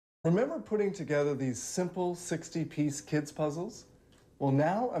Remember putting together these simple 60-piece kids puzzles? Well,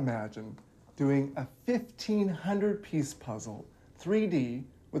 now imagine doing a 1,500-piece puzzle, 3D,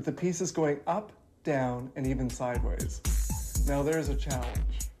 with the pieces going up, down, and even sideways. Now there's a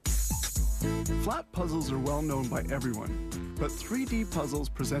challenge. Flat puzzles are well known by everyone, but 3D puzzles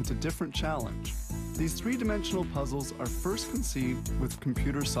present a different challenge. These three-dimensional puzzles are first conceived with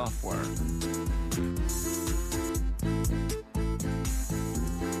computer software.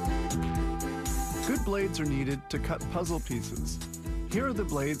 Good blades are needed to cut puzzle pieces. Here are the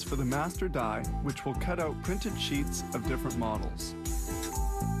blades for the master die, which will cut out printed sheets of different models.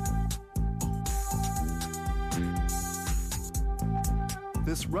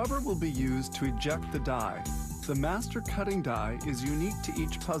 This rubber will be used to eject the die. The master cutting die is unique to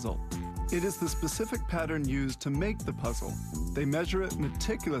each puzzle. It is the specific pattern used to make the puzzle. They measure it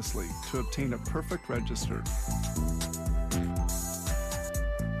meticulously to obtain a perfect register.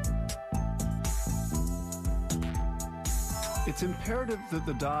 It's imperative that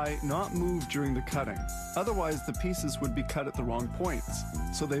the die not move during the cutting, otherwise the pieces would be cut at the wrong points,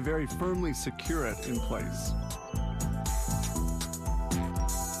 so they very firmly secure it in place.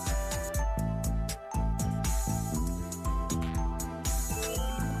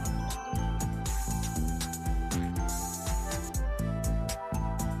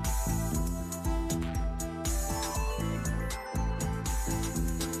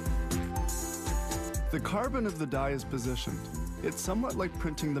 The carbon of the die is positioned. It's somewhat like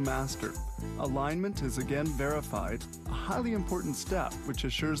printing the master. Alignment is again verified, a highly important step which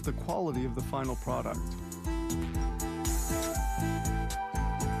assures the quality of the final product.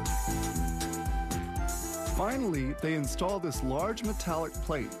 Finally, they install this large metallic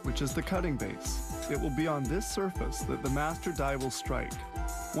plate, which is the cutting base. It will be on this surface that the master die will strike.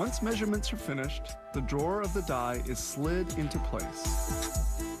 Once measurements are finished, the drawer of the die is slid into place.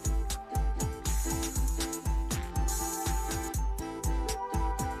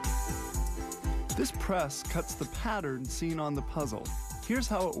 This press cuts the pattern seen on the puzzle. Here's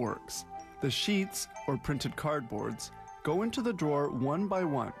how it works. The sheets, or printed cardboards, go into the drawer one by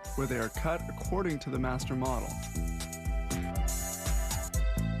one, where they are cut according to the master model.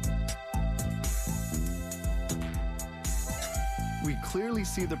 We clearly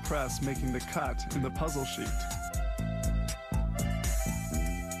see the press making the cut in the puzzle sheet.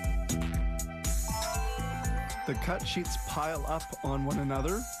 The cut sheets pile up on one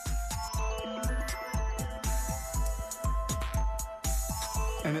another,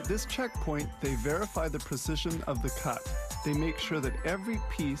 and at this checkpoint, they verify the precision of the cut. They make sure that every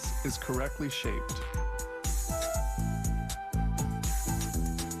piece is correctly shaped.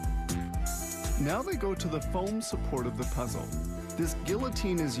 Now they go to the foam support of the puzzle. This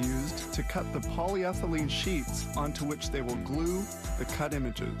guillotine is used to cut the polyethylene sheets onto which they will glue the cut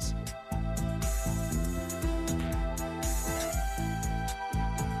images.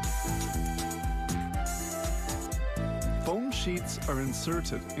 Foam sheets are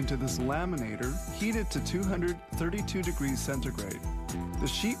inserted into this laminator, heated to 232 degrees centigrade. The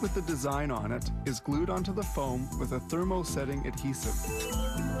sheet with the design on it is glued onto the foam with a thermosetting adhesive.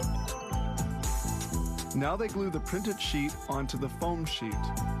 Now they glue the printed sheet onto the foam sheet.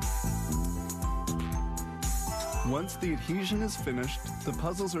 Once the adhesion is finished, the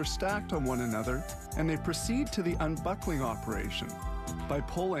puzzles are stacked on one another, and they proceed to the unbuckling operation. By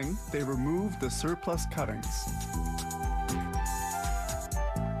pulling, they remove the surplus cuttings.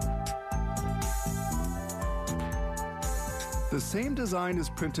 The same design is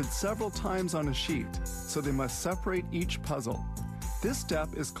printed several times on a sheet, so they must separate each puzzle. This step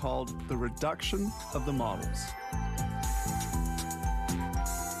is called the reduction of the models.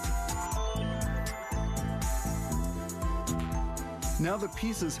 Now the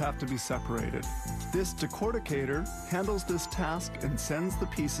pieces have to be separated. This decorticator handles this task and sends the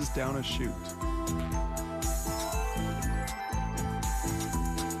pieces down a chute.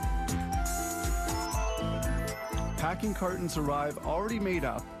 Packing cartons arrive already made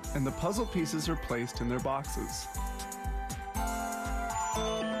up, and the puzzle pieces are placed in their boxes.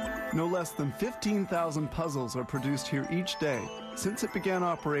 No less than 15,000 puzzles are produced here each day. Since it began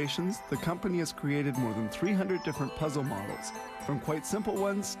operations, the company has created more than 300 different puzzle models, from quite simple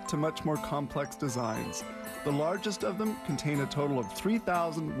ones to much more complex designs. The largest of them contain a total of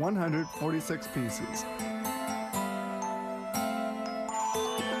 3,146 pieces.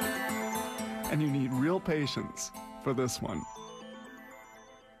 And you need real patience for this one.